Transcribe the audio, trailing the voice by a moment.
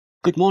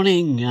Good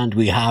morning, and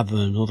we have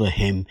another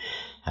hymn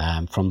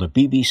from the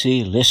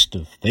BBC list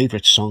of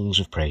favourite songs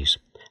of praise.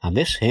 And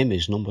this hymn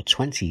is number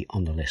 20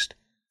 on the list.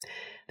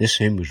 This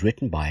hymn was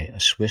written by a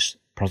Swiss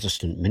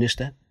Protestant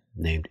minister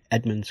named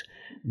Edmund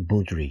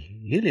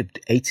Budry. He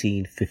lived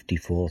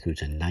 1854 through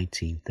to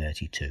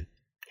 1932.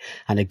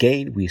 And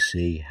again we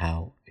see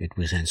how it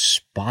was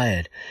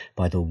inspired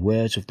by the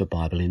words of the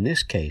Bible. In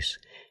this case,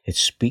 it's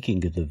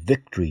speaking of the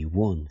victory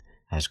won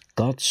as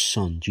God's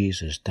Son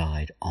Jesus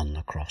died on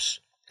the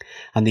cross.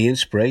 And the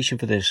inspiration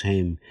for this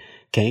hymn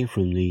came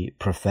from the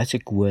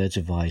prophetic words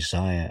of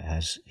Isaiah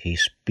as he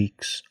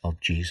speaks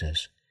of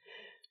Jesus.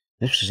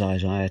 This is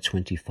Isaiah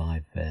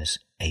 25 verse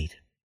 8.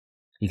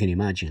 You can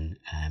imagine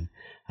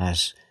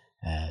as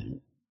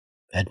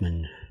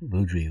Edmund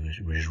Budry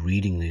was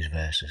reading these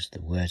verses,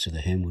 the words of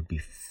the hymn would be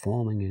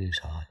forming in his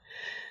heart.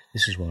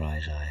 This is what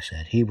Isaiah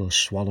said: "He will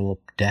swallow up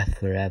death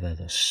forever.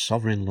 The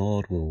sovereign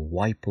Lord will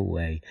wipe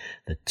away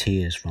the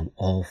tears from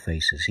all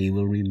faces. He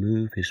will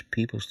remove his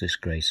people's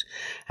disgrace,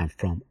 and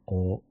from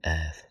all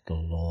earth the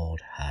Lord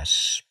has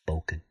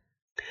spoken."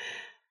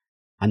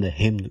 And the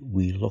hymn that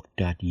we looked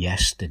at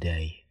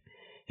yesterday,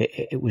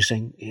 it was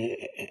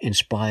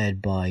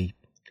inspired by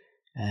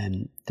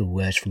the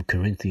words from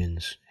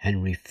Corinthians.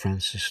 Henry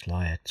Francis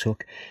Lyell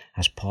took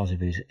as part of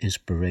his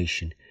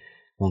inspiration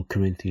 1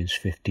 Corinthians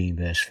 15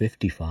 verse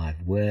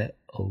 55, "Where,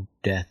 O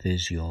death,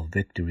 is your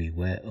victory?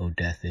 Where, O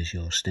death, is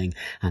your sting?"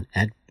 And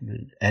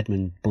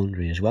Edmund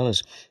Budry, as well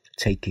as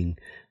taking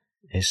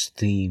his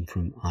theme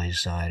from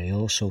Isaiah, he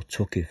also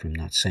took it from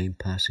that same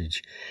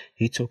passage.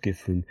 He took it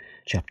from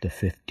chapter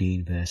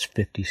 15 verse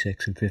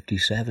 56 and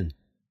 57.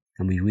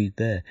 And we read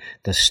there,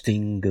 "The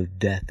sting of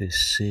death is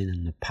sin,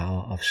 and the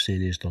power of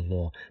sin is the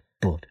law.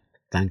 But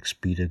thanks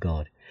be to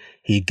God,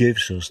 he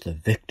gives us the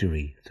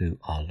victory through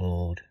our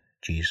Lord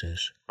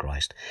Jesus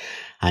Christ."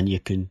 And you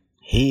can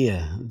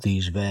hear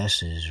these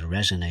verses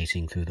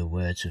resonating through the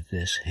words of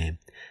this hymn.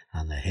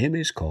 And the hymn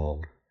is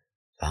called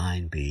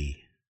 "Thine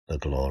Be the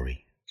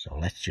Glory." So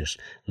let's just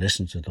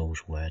listen to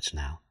those words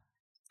now.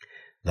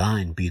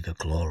 Thine be the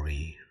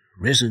glory,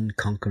 risen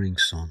conquering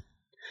Son.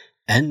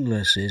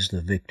 Endless is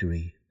the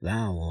victory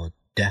thou o'er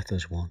death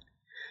hast won.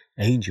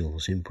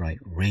 Angels in bright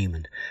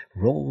raiment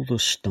rolled the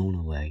stone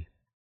away,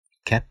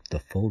 kept the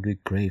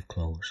folded grave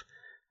clothes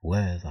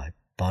where thy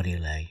body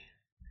lay.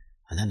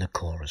 And then the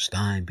chorus: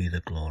 "Thine be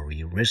the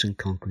glory, risen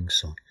conquering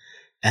Son.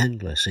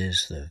 Endless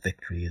is the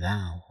victory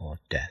thou o'er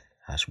death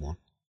hast won."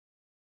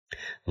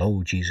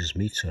 Lo, Jesus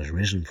meets us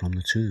risen from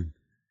the tomb.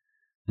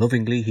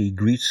 Lovingly he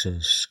greets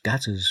us,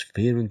 scatters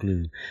fear and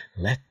gloom.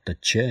 Let the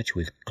church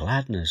with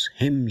gladness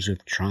hymns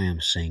of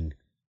triumph sing.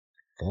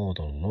 For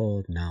the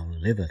Lord now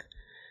liveth,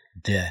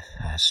 death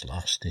has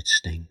lost its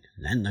sting.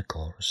 And then the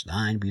chorus: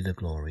 "Thine be the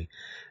glory,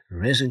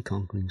 risen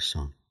conquering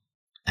Son.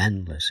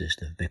 Endless is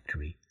the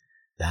victory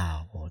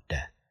thou o'er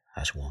death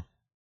hast won."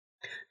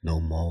 No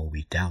more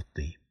we doubt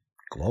thee,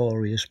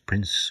 glorious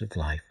Prince of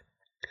life.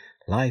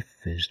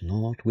 Life is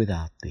naught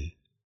without thee.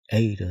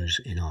 Aid us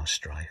in our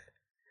strife.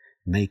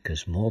 Make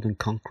us more than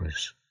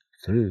conquerors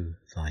through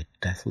thy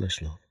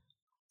deathless love.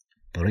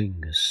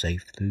 Bring us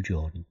safe through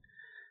Jordan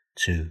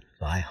to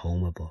thy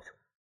home above.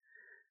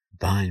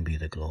 Thine be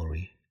the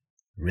glory,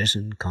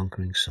 risen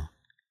conquering Son.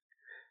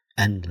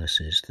 Endless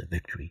is the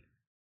victory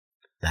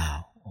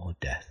thou o'er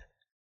death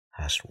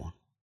hast won.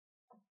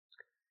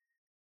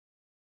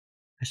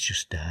 Let's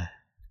just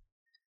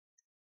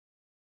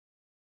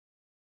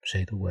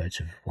say the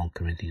words of 1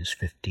 Corinthians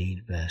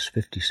 15 verse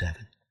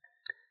 57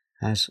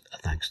 as a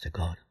thanks to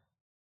God,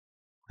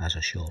 as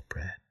a short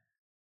prayer.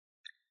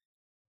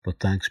 But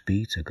thanks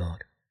be to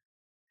God,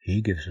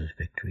 he gives us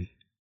victory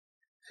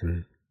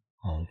through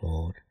our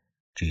Lord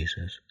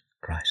Jesus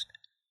Christ.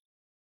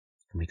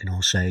 And we can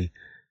all say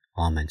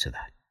amen to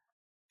that.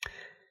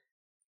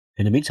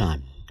 In the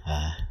meantime,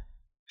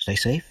 stay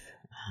safe,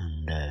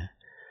 and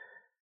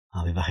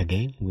I'll be back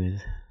again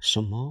with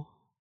some more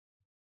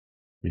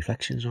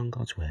reflections on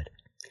God's Word.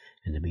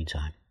 In the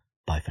meantime,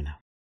 bye for now.